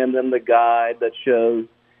 We hand them the guide that shows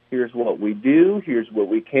here's what we do, here's what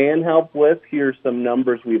we can help with, here's some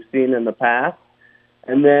numbers we've seen in the past.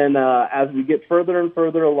 And then as we get further and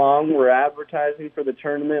further along, we're advertising for the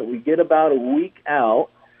tournament. We get about a week out.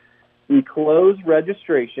 We close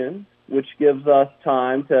registration, which gives us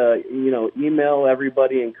time to, email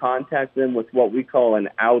everybody and contact them with what we call an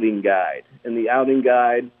outing guide. And the outing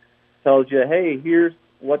guide tells you, hey, here's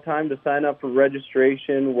what time to sign up for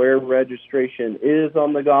registration, where registration is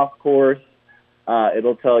on the golf course.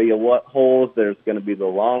 It'll tell you what holes. There's going to be the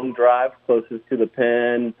long drive closest to the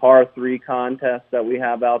pin, par 3 contest that we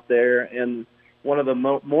have out there, and one of the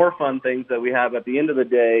more fun things that we have at the end of the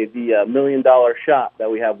day, the $1 million shot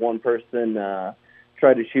that we have one person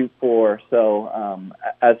try to shoot for. So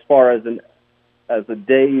as far as the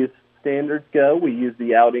day's standards go, we use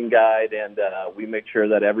the outing guide, and we make sure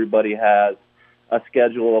that everybody has a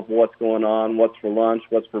schedule of what's going on, what's for lunch,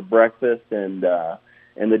 what's for breakfast, and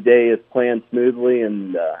the day is planned smoothly,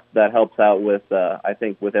 and that helps out with, I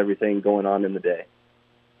think, with everything going on in the day.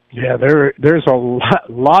 Yeah, there's a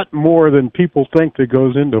lot more than people think that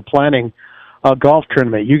goes into planning a golf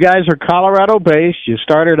tournament. You guys are Colorado-based. You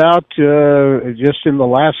started out just in the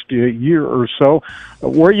last year or so.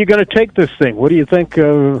 Where are you going to take this thing? What do you think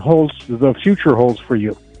the future holds for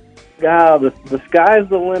you? The sky's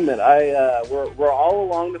the limit. We're all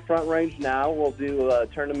along the Front Range now. We'll do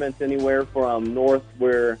tournaments anywhere from north,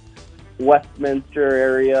 where Westminster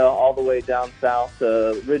area, all the way down south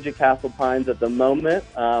to Ridge of Castle Pines at the moment.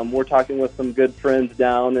 We're talking with some good friends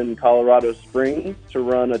down in Colorado Springs to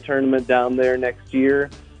run a tournament down there next year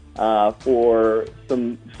for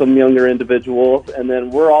some younger individuals. And then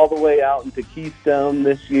we're all the way out into Keystone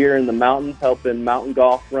this year in the mountains, helping Mountain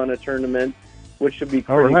Golf run a tournament, which should be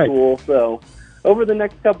pretty cool. So over the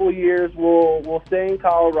next couple of years, we'll stay in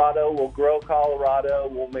Colorado. We'll grow Colorado.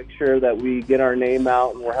 We'll make sure that we get our name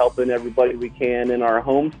out, and we're helping everybody we can in our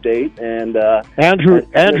home state. And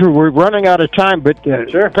Andrew, we're running out of time, but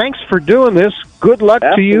sure. Thanks for doing this. Good luck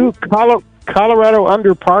to you.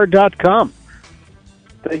 ColoradoUnderPar.com.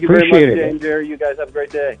 Thank you Appreciate very much, it. Jay and Jerry. You guys have a great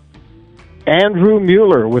day. Andrew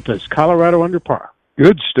Mueller with us, Colorado Under Par.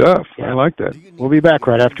 Good stuff. I like that. We'll be back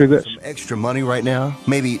right after this. Some extra money right now?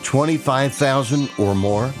 Maybe $25,000 or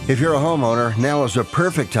more? If you're a homeowner, now is a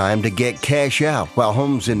perfect time to get cash out while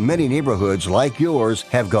homes in many neighborhoods like yours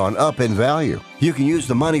have gone up in value. You can use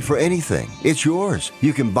the money for anything. It's yours.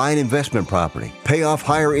 You can buy an investment property, pay off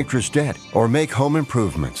higher interest debt, or make home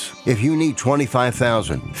improvements. If you need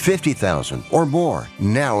 $25,000, $50,000, or more,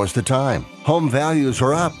 now is the time. Home values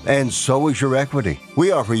are up, and so is your equity. We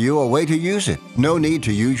offer you a way to use it. No need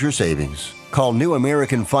to use your savings. Call New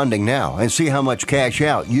American Funding now and see how much cash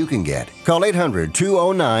out you can get. Call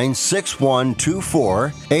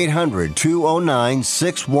 800-209-6124,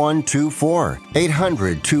 800-209-6124,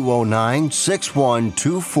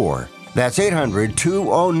 800-209-6124. That's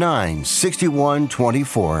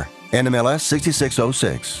 800-209-6124. NMLS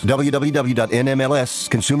 6606.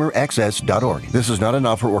 www.nmlsconsumeraccess.org. This is not an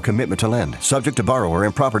offer or commitment to lend. Subject to borrower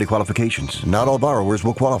and property qualifications. Not all borrowers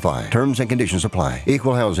will qualify. Terms and conditions apply.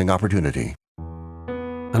 Equal housing opportunity.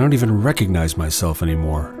 I don't even recognize myself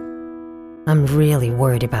anymore. I'm really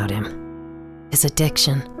worried about him. His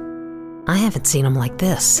addiction. I haven't seen him like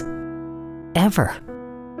this. Ever.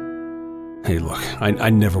 Hey, look, I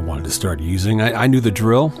never wanted to start using. I knew the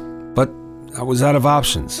drill, but I was out of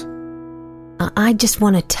options. I just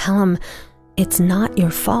want to tell him it's not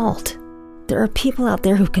your fault. There are people out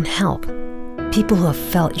there who can help. People who have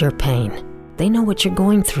felt your pain. They know what you're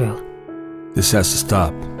going through. This has to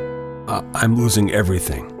stop. I'm losing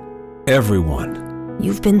everything. Everyone.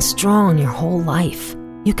 You've been strong your whole life.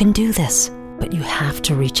 You can do this, but you have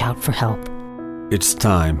to reach out for help. It's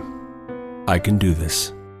time. I can do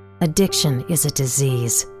this. Addiction is a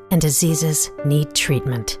disease, and diseases need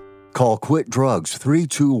treatment. Call Quit Drugs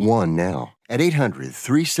 321 now at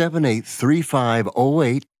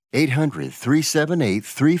 800-378-3508,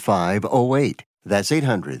 800-378-3508. That's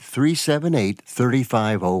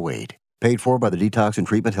 800-378-3508. Paid for by the Detox and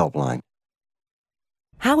Treatment Helpline.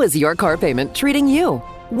 How is your car payment treating you?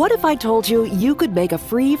 What if I told you you could make a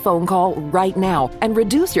free phone call right now and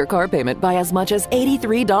reduce your car payment by as much as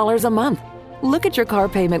 $83 a month? Look at your car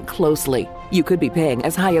payment closely. You could be paying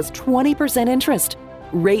as high as 20% interest.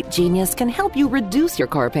 Rate Genius can help you reduce your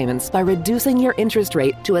car payments by reducing your interest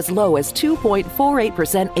rate to as low as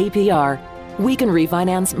 2.48% APR. We can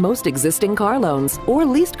refinance most existing car loans or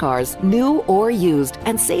leased cars, new or used,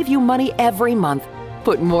 and save you money every month.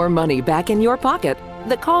 Put more money back in your pocket.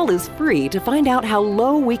 The call is free to find out how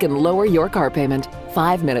low we can lower your car payment.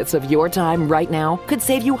 5 minutes of your time right now could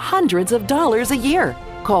save you hundreds of dollars a year.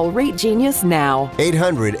 Call Rate Genius now.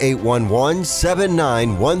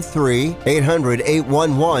 800-811-7913.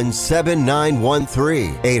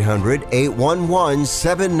 800-811-7913.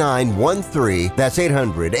 800-811-7913. That's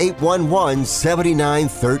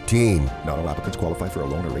 800-811-7913. Not all applicants qualify for a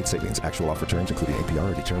loan or rate savings. Actual offer terms, including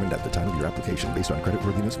APR, are determined at the time of your application based on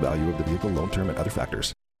creditworthiness, value of the vehicle, loan term, and other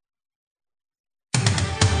factors.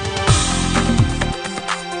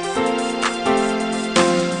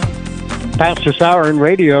 Fastest hour in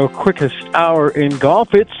radio, quickest hour in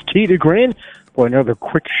golf. It's Tee to Green. Boy, another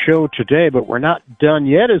quick show today, but we're not done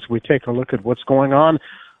yet as we take a look at what's going on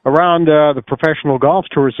around the professional golf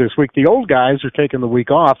tours this week. The old guys are taking the week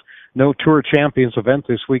off. No Tour Champions event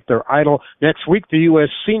this week. They're idle. Next week, the U.S.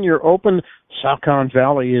 Senior Open, Saucon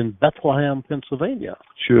Valley in Bethlehem, Pennsylvania.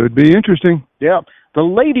 Should be interesting. Yeah. The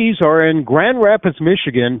ladies are in Grand Rapids,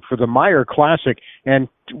 Michigan for the Meyer Classic. And,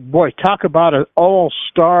 boy, talk about an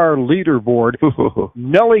all-star leaderboard.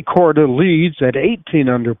 Nelly Korda leads at 18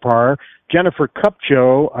 under par. Jennifer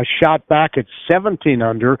Kupcho a shot back at 17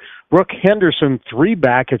 under. Brooke Henderson 3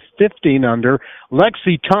 back at 15 under.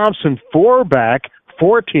 Lexi Thompson 4 back,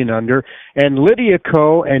 14 under. And Lydia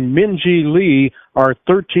Ko and Minji Lee are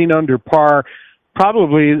 13 under par.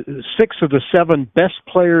 Probably 6 of the 7 best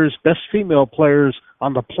players, best female players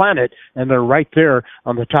on the planet, and they're right there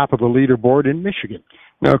on the top of the leaderboard in Michigan.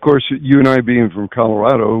 Now, of course, you and I being from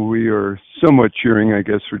Colorado, we are somewhat cheering, I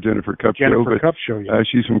guess, for Jennifer Kupcho. Yeah.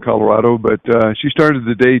 She's from Colorado, but she started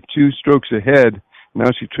the day 2 strokes ahead.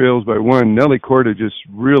 Now she trails by 1. Nelly Korda just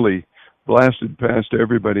really blasted past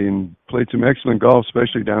everybody and played some excellent golf,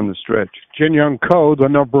 especially down the stretch. Jin Young Ko, the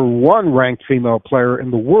number 1 ranked female player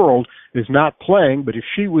in the world, is not playing, but if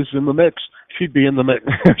she was in the mix, she'd be in the mix.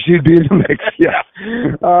 She'd be in the mix, yeah.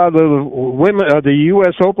 The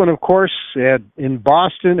U.S. Open, of course, in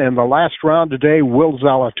Boston, and the last round today, Will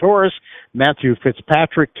Zalatoris, Matthew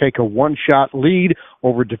Fitzpatrick take a 1-shot lead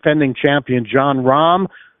over defending champion Jon Rahm.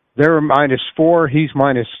 They're -4. He's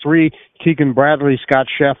 -3. Keegan Bradley, Scott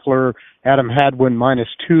Scheffler, Adam Hadwin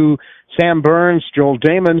 -2. Sam Burns, Joel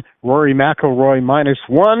Damon, Rory McIlroy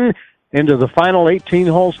 -1. Into the final 18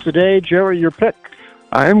 holes today. Jerry, your pick.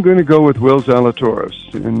 I am going to go with Will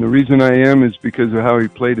Zalatoris, and the reason I am is because of how he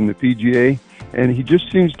played in the PGA, and he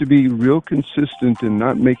just seems to be real consistent and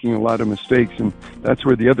not making a lot of mistakes, and that's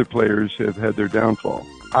where the other players have had their downfall.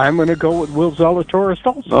 I'm going to go with Will Zalatoris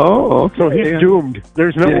also. Oh, okay. So he's doomed.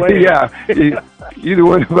 There's no way. Yeah, either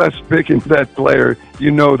one of us picking that player,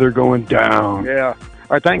 they're going down. Yeah.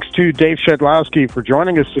 Our thanks to Dave Shedlowski for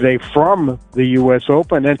joining us today from the U.S.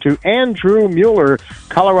 Open, and to Andrew Mueller,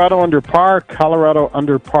 Colorado Under Par,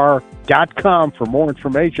 coloradounderpar.com for more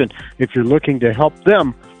information if you're looking to help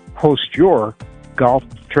them host your golf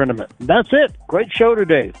tournament. That's it. Great show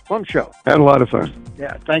today. Fun show. Had a lot of fun.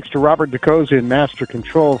 Yeah. Thanks to Robert DeCosa in Master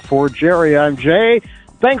Control. For Jerry, I'm Jay.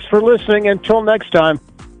 Thanks for listening. Until next time,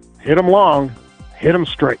 hit 'em long, hit 'em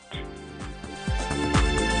straight.